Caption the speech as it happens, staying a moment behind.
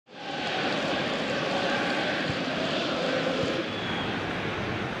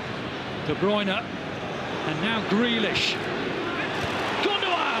De Bruyne, and now Grealish.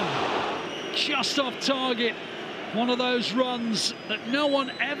 Just off target. One of those runs that no one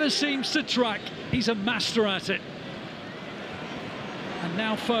ever seems to track. He's a master at it. And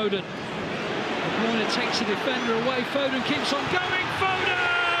now Foden. Bruyne takes the defender away. Foden keeps on going.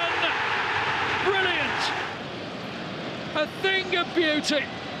 Foden! Brilliant! A thing of beauty.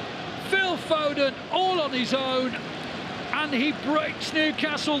 Phil Foden all on his own. And he breaks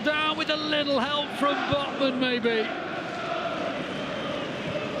Newcastle down with a little help from Botman, maybe.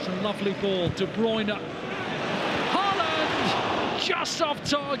 It's a lovely ball. De Bruyne. Haaland! Just off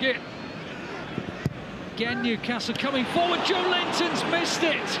target. Again, Newcastle coming forward. Joe Linton's missed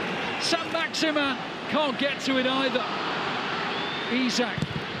it. Saint-Maximin can't get to it either. Isaac.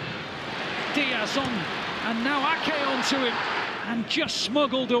 Diaz on. And now Ake onto him. And just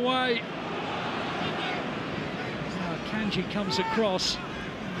smuggled away. Kanji comes across.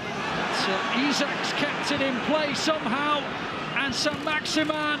 Isaac's kept it in play somehow. And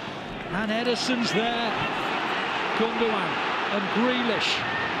Saint-Maximin. And Ederson's there. Gundogan and Grealish.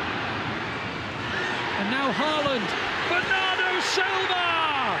 And now Haaland. Bernardo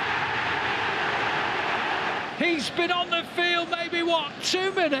Silva! He's been on the field maybe, what,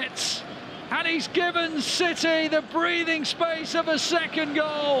 2 minutes? And he's given City the breathing space of a second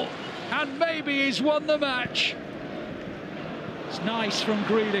goal. And maybe he's won the match. It's nice from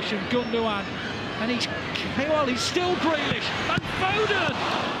Grealish and Gundogan. And he's still Grealish. And Foden!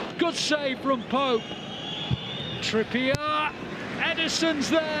 Good save from Pope. Trippier. Ederson's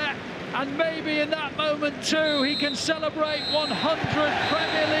there. And maybe in that moment too, he can celebrate 100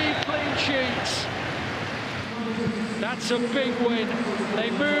 Premier League clean sheets. That's a big win. They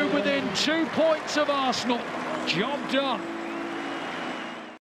move within 2 points of Arsenal. Job done.